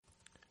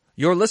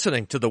You're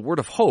listening to the Word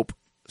of Hope,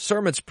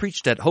 sermons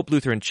preached at Hope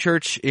Lutheran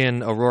Church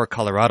in Aurora,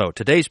 Colorado.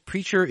 Today's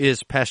preacher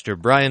is Pastor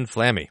Brian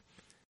Flamme.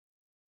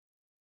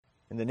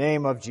 In the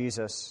name of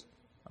Jesus,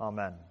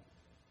 amen.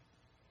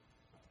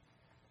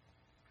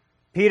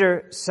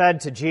 Peter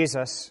said to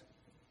Jesus,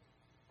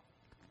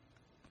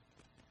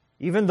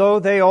 "Even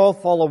though they all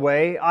fall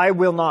away, I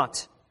will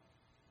not."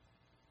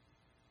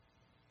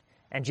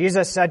 And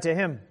Jesus said to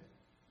him,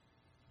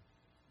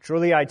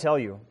 "Truly I tell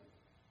you,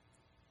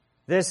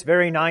 this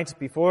very night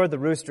before the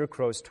rooster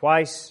crows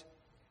twice,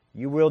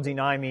 you will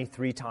deny me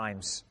 3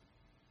 times.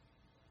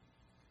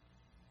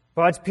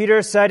 But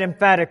Peter said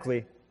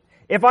emphatically,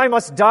 "If I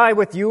must die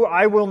with you,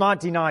 I will not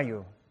deny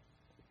you."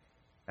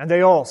 And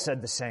they all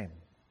said the same.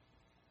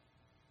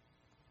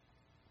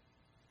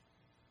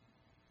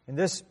 In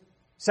this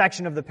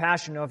section of the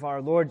Passion of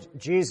our Lord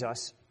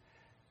Jesus,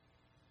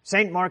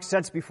 St. Mark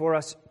sets before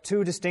us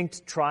 2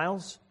 distinct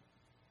trials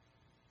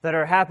that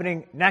are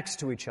happening next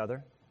to each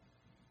other,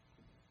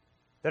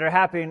 that are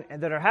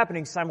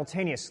happening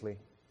simultaneously.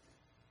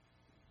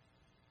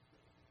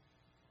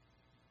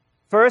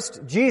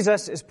 First,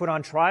 Jesus is put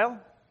on trial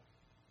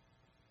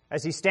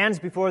as he stands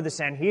before the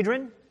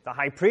Sanhedrin, the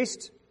high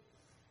priest,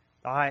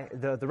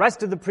 the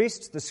rest of the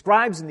priests, the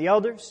scribes and the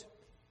elders.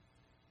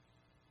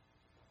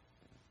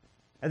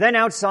 And then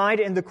outside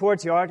in the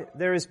courtyard,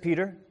 there is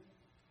Peter,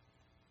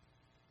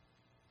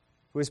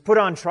 who is put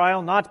on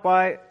trial not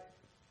by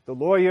the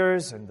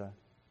lawyers and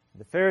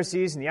the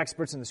Pharisees and the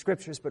experts in the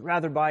Scriptures, but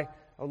rather by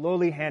a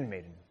lowly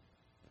handmaiden.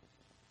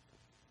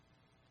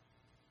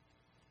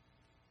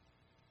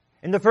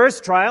 In the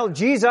first trial,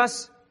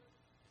 Jesus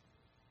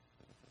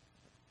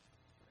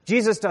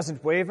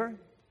doesn't waver.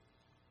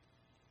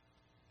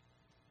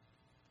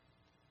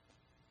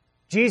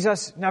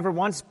 Jesus never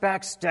once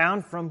backs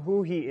down from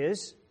who he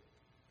is.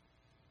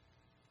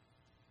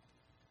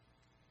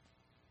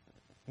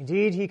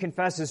 Indeed, he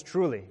confesses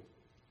truly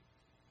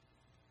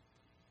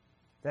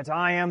that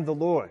I am the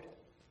Lord,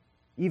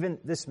 even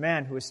this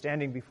man who is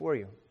standing before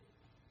you.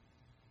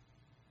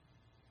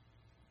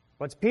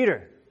 But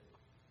Peter,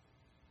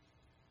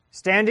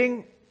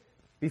 standing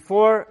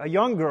before a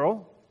young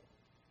girl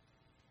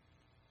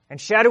and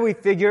shadowy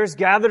figures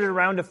gathered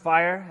around a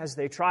fire as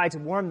they try to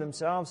warm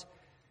themselves,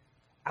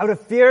 out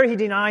of fear he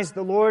denies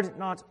the Lord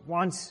not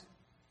once,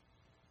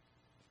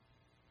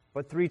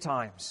 but 3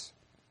 times.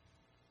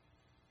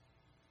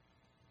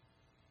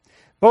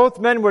 Both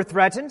men were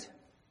threatened,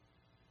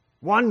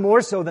 one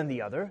more so than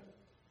the other.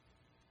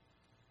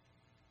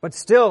 But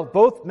still,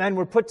 both men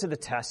were put to the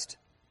test.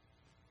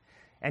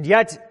 And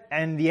yet,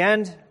 in the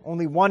end,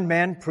 only one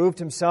man proved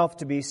himself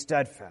to be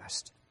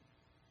steadfast.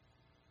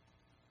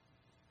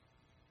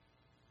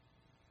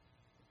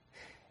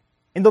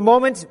 In the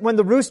moment when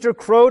the rooster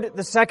crowed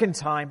the second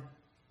time,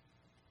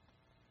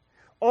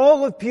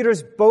 all of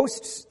Peter's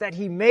boasts that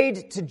he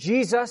made to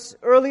Jesus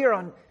earlier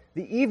on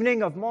the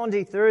evening of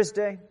Maundy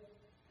Thursday,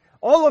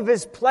 all of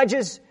his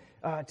pledges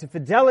to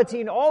fidelity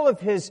and all of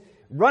his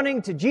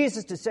running to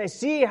Jesus to say,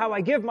 "See how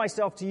I give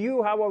myself to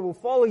you, how I will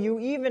follow you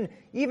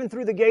even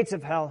through the gates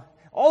of hell,"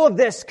 all of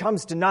this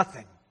comes to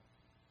nothing.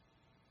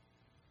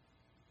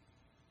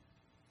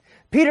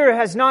 Peter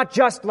has not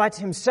just let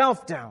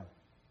himself down.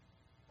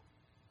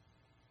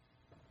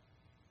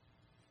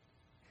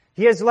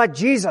 He has let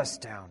Jesus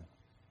down.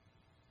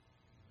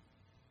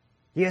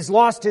 He has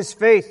lost his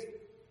faith,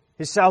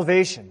 his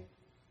salvation.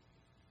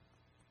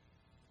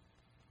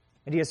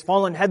 And he has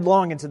fallen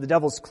headlong into the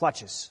devil's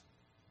clutches.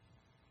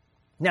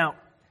 Now,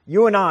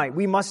 you and I,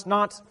 we must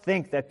not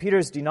think that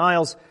Peter's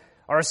denials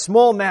are a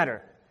small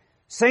matter.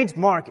 St.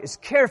 Mark is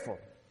careful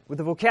with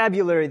the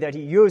vocabulary that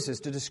he uses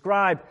to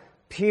describe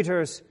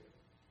Peter's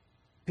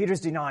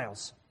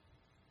denials.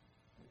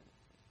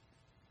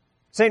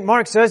 St.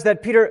 Mark says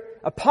that Peter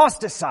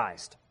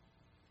apostatized.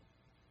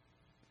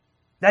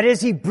 That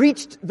is, he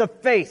breached the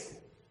faith.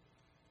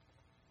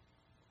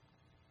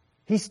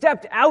 He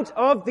stepped out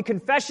of the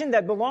confession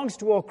that belongs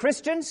to all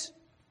Christians,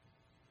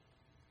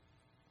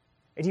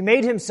 and he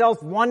made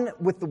himself one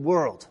with the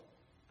world.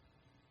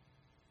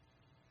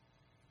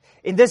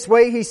 In this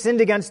way, he sinned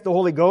against the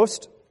Holy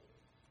Ghost,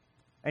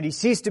 and he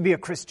ceased to be a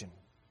Christian.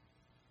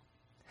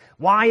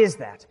 Why is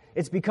that?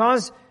 It's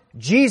because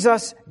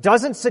Jesus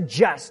doesn't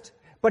suggest,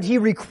 but he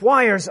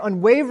requires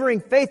unwavering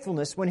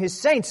faithfulness when his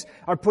saints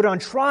are put on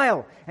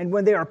trial and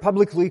when they are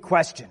publicly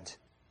questioned.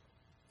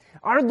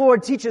 Our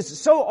Lord teaches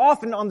so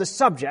often on the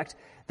subject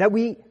that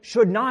we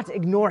should not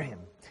ignore him.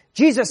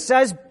 Jesus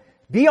says,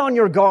 "Be on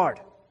your guard,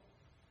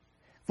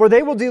 for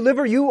they will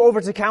deliver you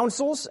over to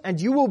councils, and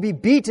you will be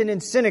beaten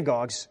in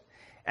synagogues,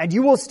 and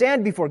you will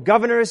stand before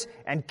governors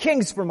and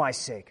kings for my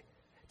sake,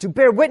 to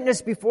bear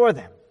witness before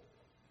them.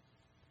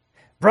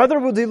 Brother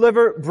will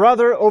deliver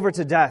brother over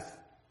to death,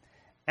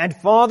 and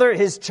father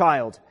his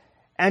child,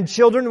 and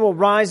children will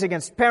rise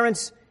against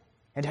parents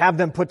and have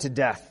them put to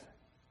death.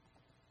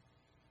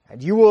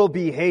 And you will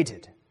be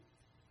hated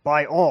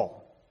by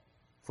all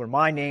for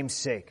my name's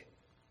sake.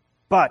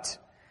 But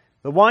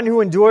the one who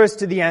endures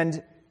to the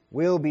end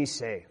will be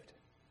saved."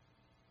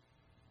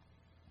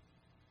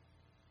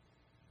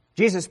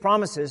 Jesus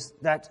promises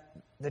that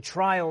the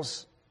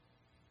trials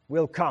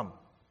will come.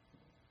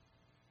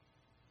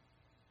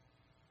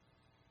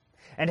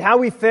 And how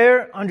we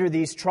fare under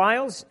these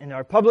trials in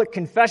our public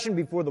confession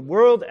before the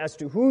world as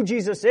to who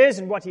Jesus is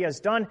and what He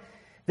has done,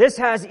 this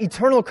has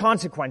eternal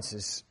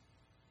consequences.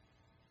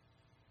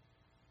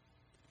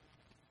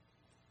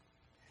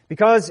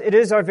 Because it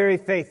is our very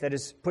faith that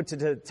is put to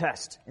the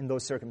test in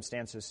those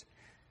circumstances.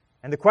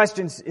 And the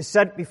question is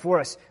set before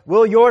us.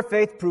 Will your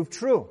faith prove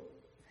true?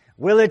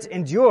 Will it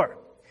endure?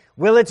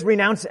 Will it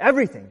renounce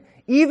everything,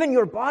 even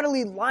your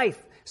bodily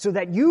life, so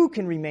that you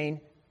can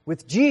remain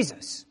with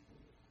Jesus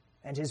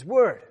and His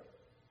Word?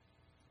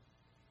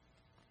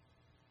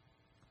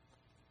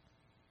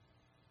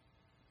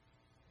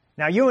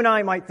 Now, you and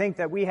I might think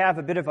that we have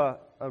a bit of a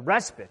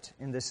respite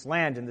in this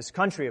land, in this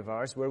country of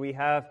ours, where we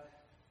have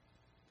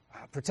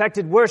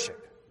protected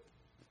worship,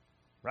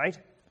 right?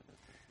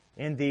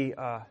 In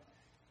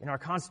our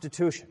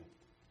Constitution,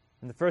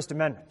 in the First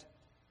Amendment.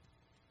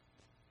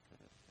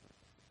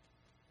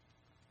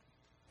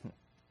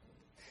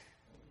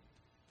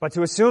 But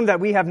to assume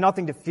that we have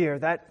nothing to fear,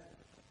 that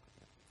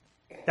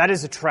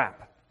is a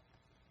trap.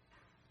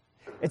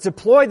 It's a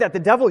ploy that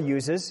the devil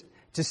uses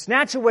to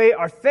snatch away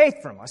our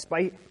faith from us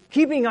by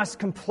keeping us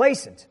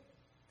complacent,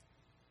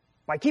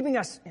 by keeping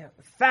us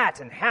fat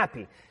and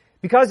happy.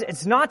 Because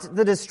it's not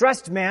the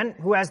distressed man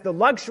who has the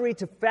luxury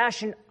to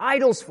fashion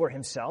idols for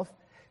himself,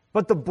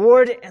 but the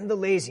bored and the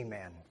lazy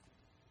man.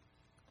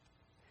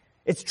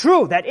 It's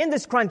true that in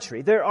this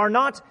country there are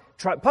not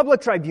public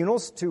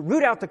tribunals to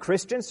root out the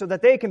Christians so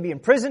that they can be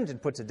imprisoned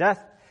and put to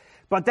death,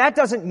 but that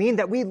doesn't mean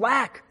that we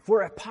lack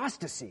for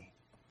apostasy.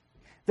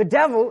 The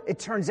devil, it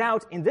turns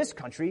out, in this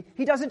country,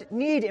 he doesn't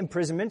need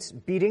imprisonments,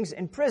 beatings,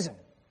 and prison.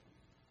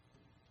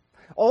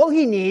 All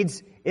he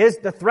needs is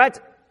the threat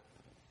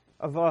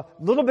of a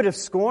little bit of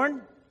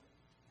scorn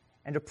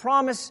and a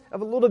promise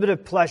of a little bit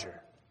of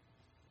pleasure.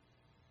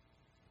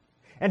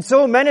 And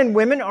so men and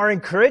women are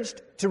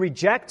encouraged to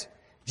reject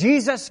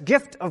Jesus'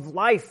 gift of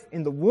life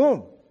in the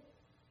womb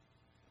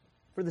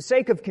for the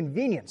sake of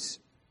convenience.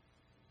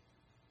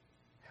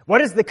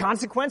 What is the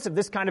consequence of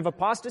this kind of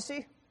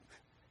apostasy?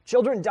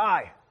 Children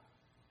die,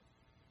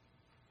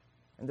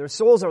 and their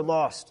souls are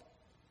lost.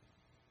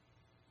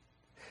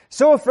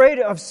 So afraid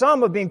of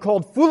some of being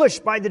called foolish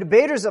by the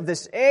debaters of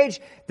this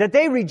age that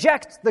they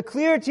reject the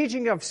clear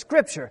teaching of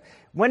Scripture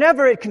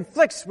whenever it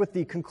conflicts with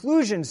the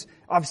conclusions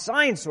of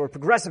science or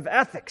progressive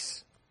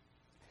ethics.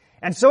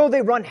 And so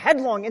they run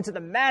headlong into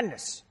the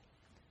madness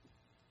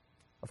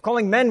of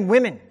calling men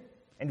women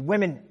and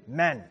women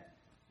men.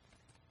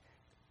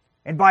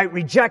 And by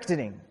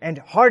rejecting and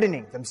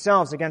hardening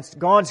themselves against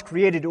God's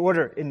created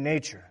order in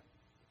nature.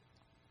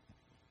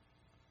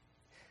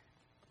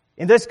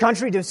 In this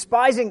country,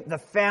 despising the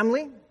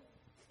family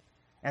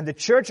and the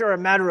church are a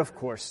matter of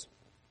course.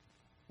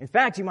 In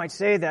fact, you might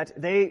say that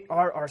they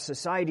are our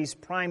society's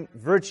prime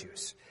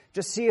virtues.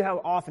 Just see how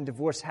often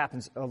divorce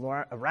happens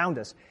around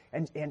us.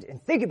 And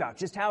think about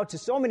just how to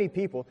so many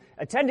people,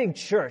 attending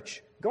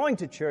church, going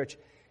to church,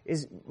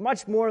 is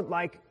much more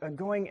like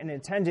going and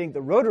attending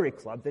the Rotary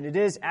Club than it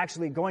is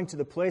actually going to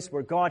the place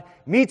where God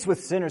meets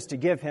with sinners to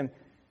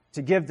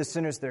give the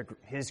sinners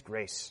His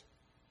grace.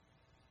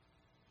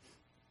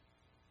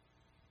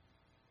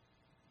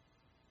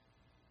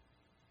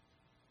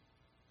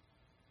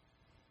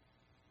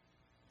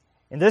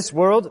 In this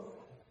world,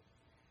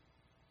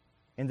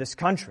 in this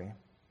country,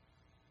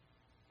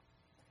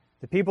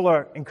 the people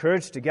are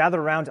encouraged to gather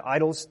around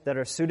idols that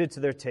are suited to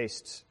their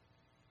tastes.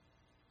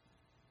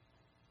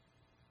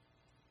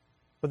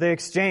 But they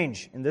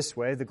exchange, in this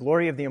way, the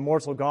glory of the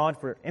immortal God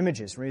for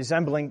images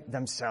resembling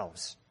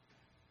themselves.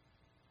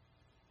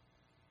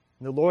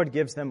 And the Lord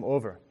gives them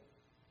over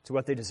to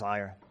what they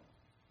desire.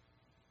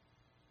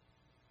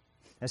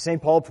 As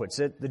St. Paul puts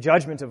it, the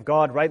judgment of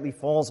God rightly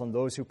falls on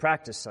those who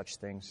practice such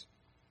things.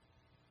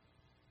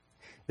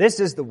 This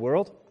is the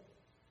world.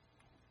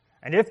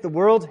 And if the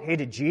world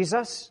hated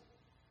Jesus,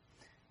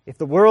 if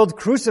the world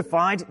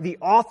crucified the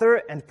author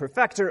and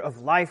perfecter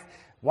of life,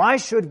 why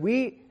should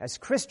we, as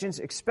Christians,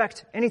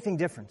 expect anything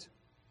different?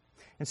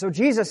 And so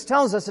Jesus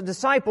tells us a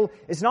disciple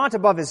is not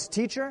above his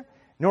teacher,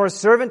 nor a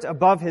servant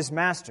above his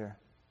master.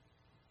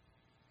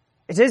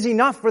 It is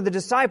enough for the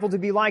disciple to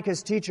be like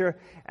his teacher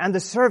and the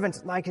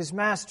servant like his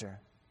master.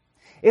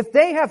 If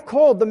they have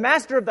called the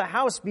master of the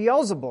house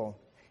Beelzebul,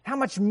 how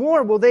much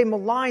more will they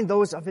malign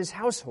those of his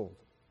household?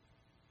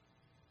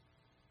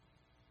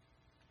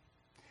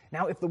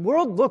 Now, if the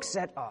world looks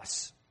at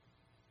us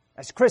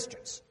as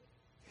Christians,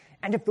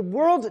 and if the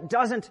world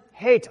doesn't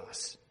hate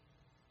us,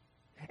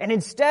 and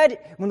instead,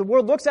 when the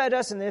world looks at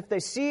us and if they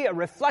see a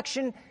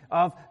reflection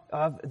of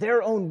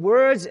their own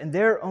words and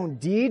their own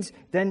deeds,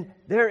 then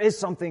there is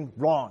something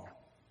wrong.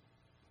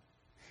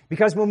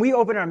 Because when we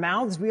open our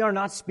mouths, we are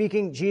not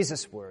speaking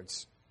Jesus'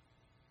 words.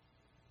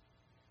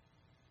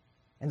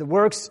 And the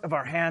works of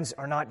our hands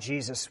are not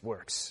Jesus'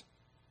 works.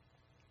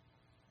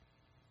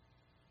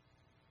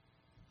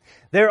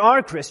 There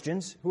are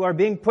Christians who are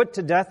being put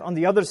to death on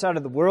the other side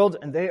of the world,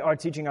 and they are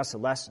teaching us a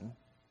lesson.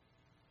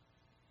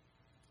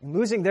 in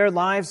losing their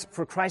lives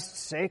for Christ's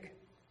sake,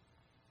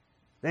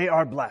 they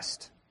are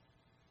blessed.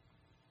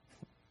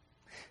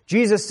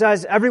 Jesus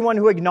says, everyone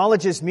who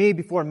acknowledges me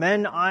before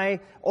men,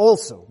 I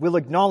also will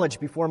acknowledge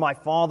before my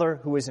Father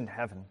who is in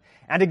heaven.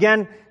 And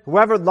again,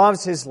 whoever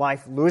loves his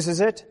life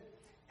loses it,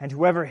 and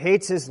whoever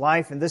hates his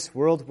life in this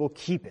world will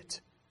keep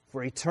it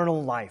for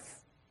eternal life.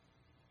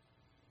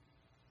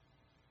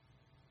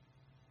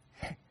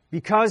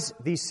 Because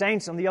these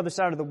saints on the other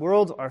side of the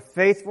world are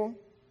faithful,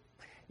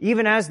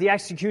 even as the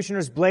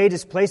executioner's blade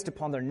is placed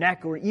upon their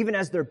neck, or even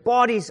as their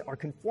bodies are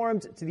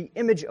conformed to the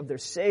image of their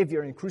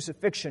Savior in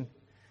crucifixion,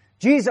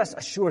 Jesus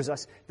assures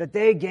us that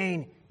they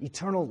gain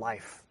eternal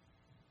life.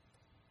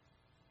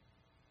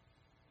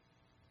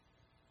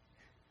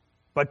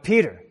 But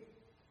Peter,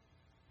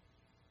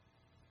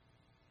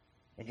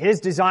 in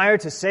his desire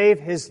to save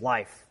his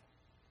life,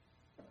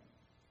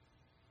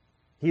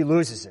 he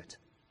loses it.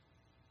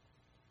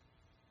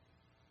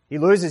 He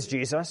loses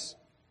Jesus,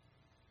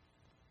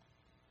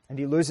 and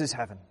he loses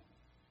heaven.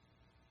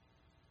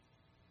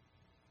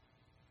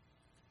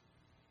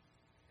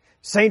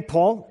 St.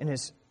 Paul, in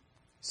his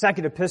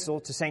second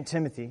epistle to St.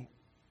 Timothy,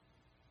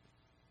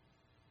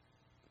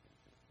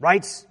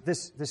 writes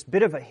this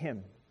bit of a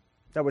hymn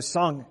that was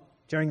sung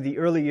during the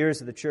early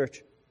years of the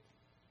church.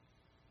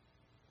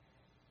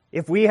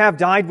 If we have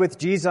died with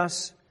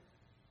Jesus,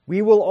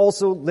 we will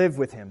also live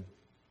with him.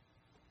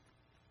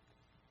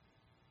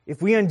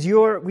 If we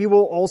endure, we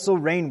will also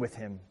reign with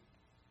him.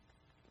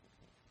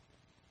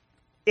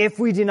 If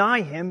we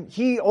deny him,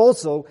 he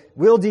also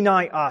will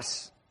deny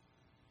us.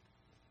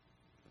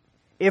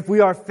 If we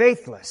are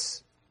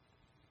faithless,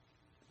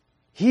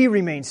 he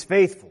remains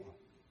faithful.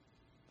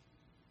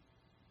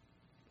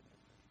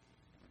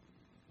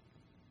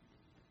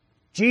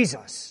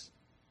 Jesus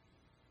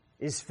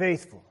is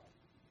faithful.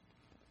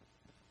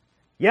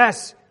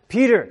 Yes,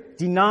 Peter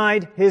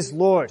denied his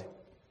Lord.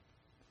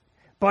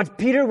 But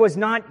Peter was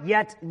not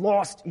yet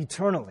lost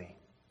eternally.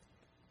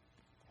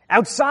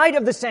 Outside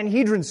of the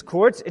Sanhedrin's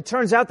courts, it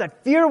turns out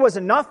that fear was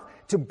enough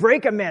to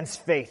break a man's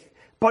faith.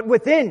 But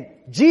within,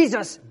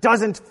 Jesus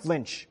doesn't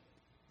flinch.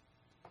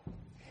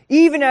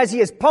 Even as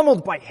he is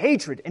pummeled by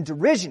hatred and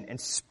derision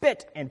and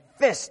spit and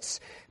fists,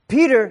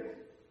 Peter,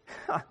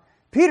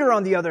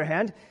 on the other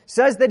hand,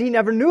 says that he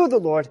never knew the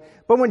Lord.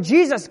 But when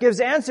Jesus gives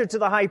answer to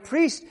the high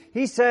priest,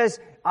 he says,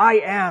 I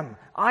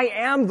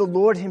am the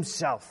Lord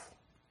himself.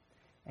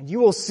 And you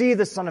will see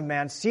the Son of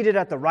Man seated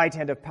at the right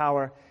hand of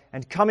power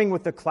and coming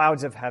with the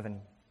clouds of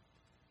heaven.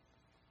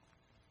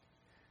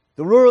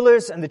 The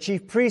rulers and the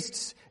chief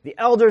priests, the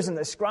elders and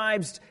the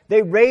scribes,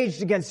 they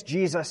raged against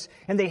Jesus,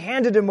 and they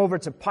handed him over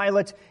to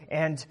Pilate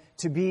and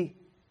to be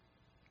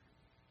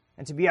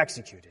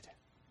executed.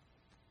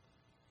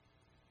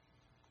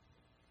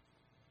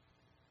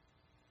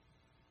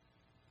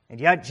 And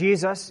yet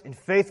Jesus, in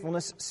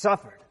faithfulness,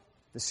 suffered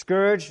the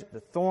scourge, the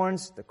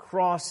thorns, the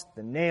cross,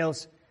 the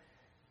nails,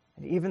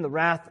 and even the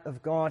wrath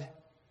of God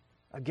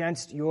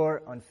against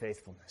your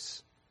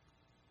unfaithfulness.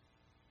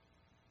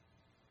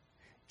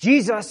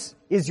 Jesus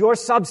is your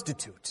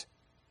substitute.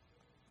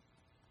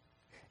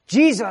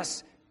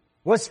 Jesus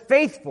was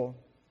faithful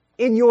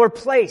in your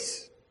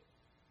place.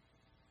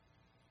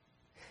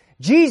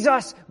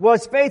 Jesus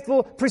was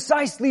faithful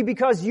precisely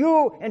because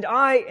you and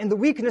I, in the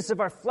weakness of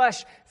our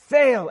flesh,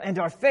 fail and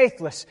are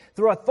faithless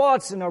through our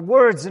thoughts and our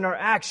words and our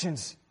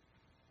actions.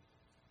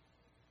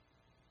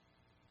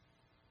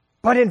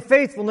 But in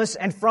faithfulness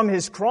and from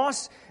his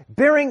cross,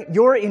 bearing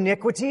your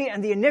iniquity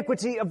and the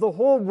iniquity of the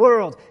whole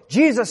world,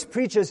 Jesus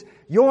preaches,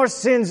 your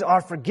sins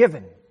are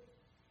forgiven.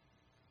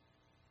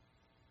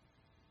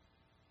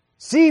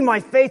 See my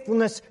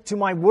faithfulness to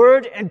my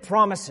word and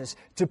promises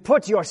to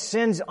put your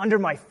sins under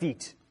my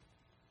feet.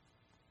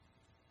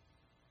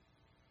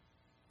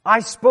 I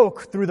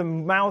spoke through the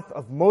mouth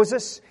of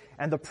Moses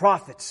and the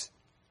prophets.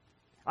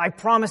 I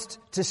promised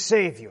to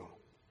save you.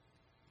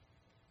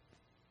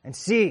 And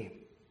see,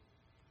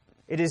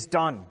 it is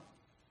done.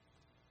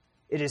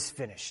 It is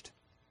finished.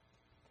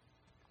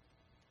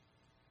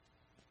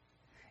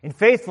 In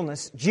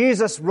faithfulness,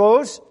 Jesus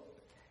rose,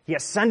 he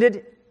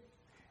ascended,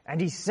 and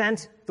he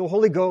sent the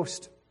Holy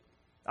Ghost,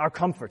 our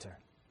Comforter.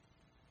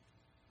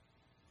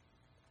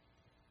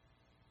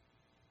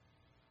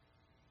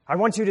 I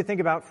want you to think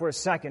about for a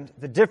second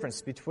the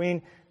difference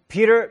between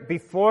Peter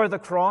before the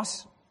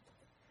cross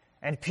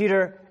and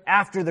Peter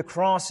after the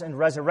cross and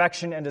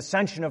resurrection and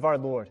ascension of our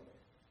Lord.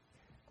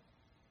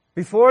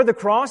 Before the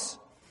cross,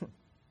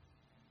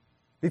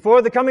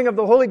 before the coming of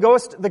the Holy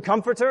Ghost, the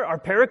Comforter, our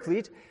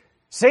Paraclete,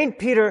 St.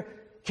 Peter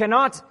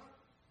cannot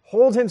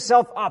hold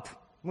himself up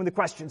when the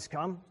questions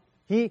come.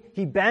 He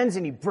bends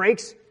and he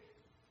breaks,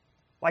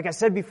 like I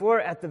said before,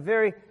 at the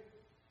very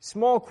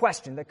small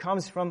question that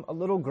comes from a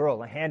little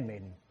girl, a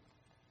handmaiden.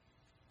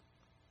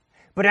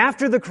 But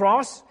after the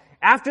cross,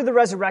 after the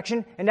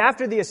resurrection, and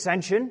after the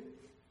ascension,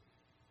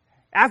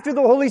 after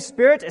the Holy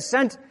Spirit is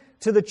sent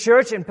to the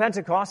church in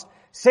Pentecost,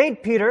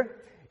 St. Peter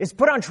is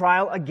put on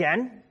trial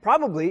again,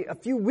 probably a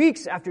few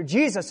weeks after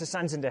Jesus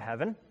ascends into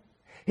heaven.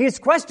 He is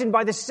questioned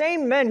by the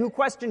same men who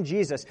questioned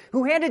Jesus,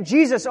 who handed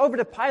Jesus over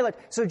to Pilate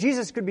so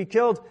Jesus could be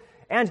killed.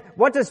 And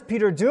what does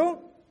Peter do?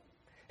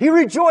 He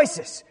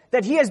rejoices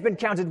that he has been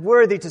counted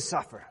worthy to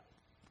suffer.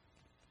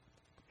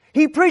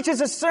 He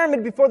preaches a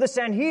sermon before the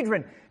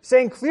Sanhedrin,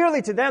 saying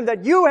clearly to them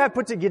that you have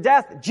put to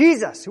death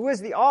Jesus, who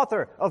is the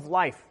author of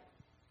life.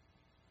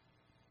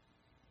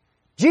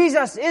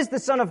 Jesus is the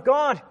Son of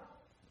God,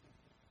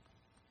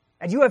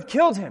 and you have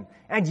killed him.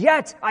 And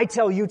yet, I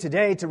tell you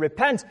today to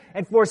repent.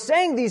 And for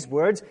saying these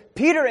words,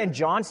 Peter and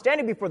John,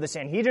 standing before the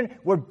Sanhedrin,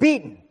 were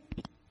beaten.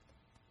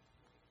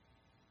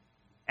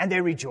 And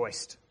they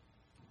rejoiced.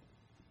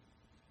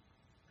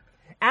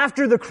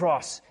 After the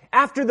cross,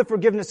 after the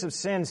forgiveness of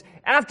sins,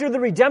 after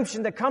the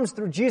redemption that comes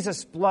through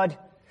Jesus' blood,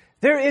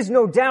 there is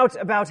no doubt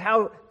about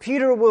how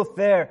Peter will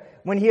fare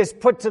when he is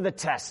put to the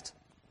test,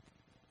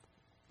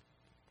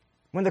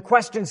 when the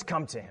questions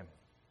come to him.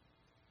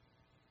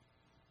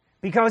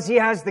 Because he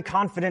has the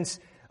confidence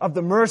of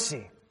the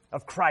mercy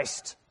of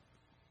Christ.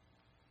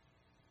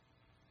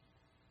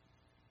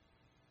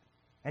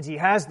 And he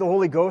has the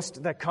Holy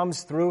Ghost that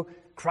comes through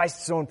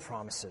Christ's own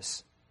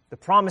promises. The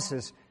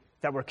promises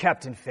that were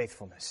kept in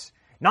faithfulness.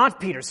 Not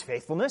Peter's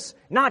faithfulness,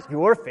 not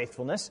your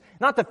faithfulness,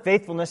 not the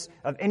faithfulness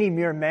of any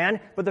mere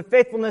man, but the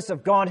faithfulness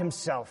of God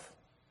himself.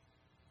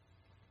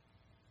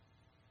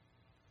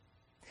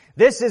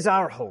 This is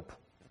our hope.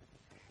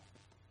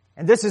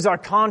 And this is our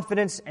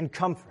confidence and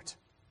comfort.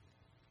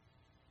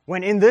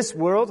 When in this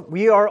world,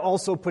 we are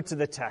also put to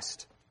the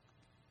test.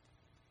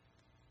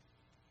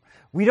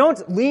 We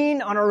don't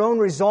lean on our own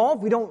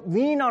resolve. We don't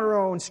lean on our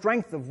own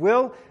strength of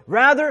will.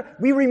 Rather,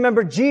 we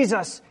remember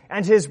Jesus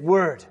and his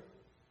word.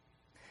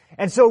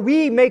 And so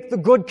we make the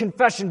good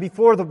confession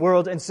before the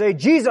world and say,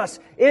 Jesus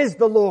is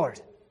the Lord.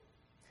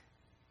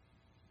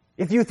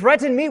 If you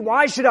threaten me,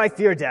 why should I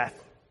fear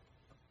death?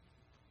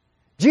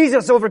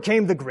 Jesus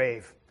overcame the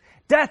grave.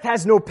 Death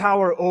has no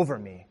power over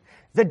me.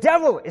 The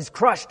devil is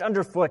crushed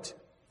underfoot.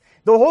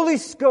 The Holy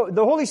Spirit,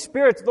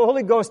 the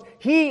Holy Ghost,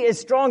 he is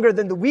stronger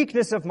than the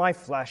weakness of my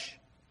flesh.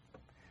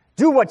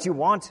 Do what you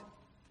want.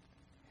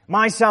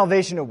 My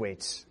salvation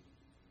awaits.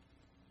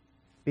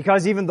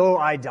 Because even though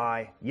I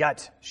die,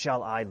 yet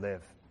shall I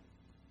live.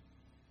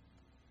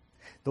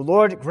 The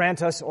Lord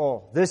grant us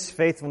all this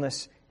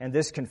faithfulness and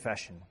this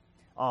confession.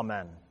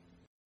 Amen.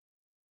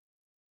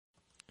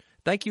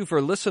 Thank you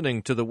for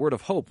listening to the Word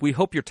of Hope. We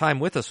hope your time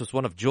with us was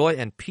one of joy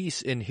and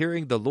peace in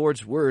hearing the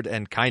Lord's Word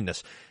and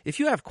kindness. If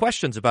you have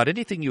questions about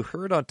anything you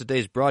heard on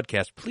today's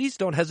broadcast, please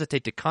don't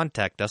hesitate to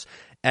contact us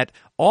at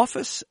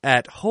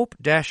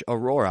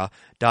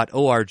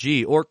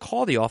office@hope-aurora.org or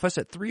call the office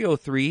at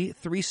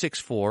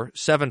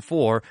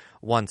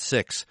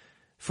 303-364-7416.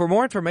 For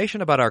more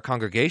information about our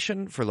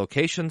congregation, for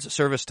locations,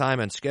 service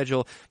time, and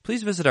schedule,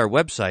 please visit our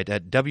website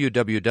at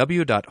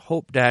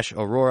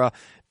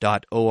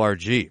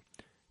www.hope-aurora.org.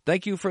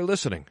 Thank you for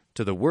listening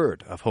to the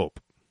Word of Hope.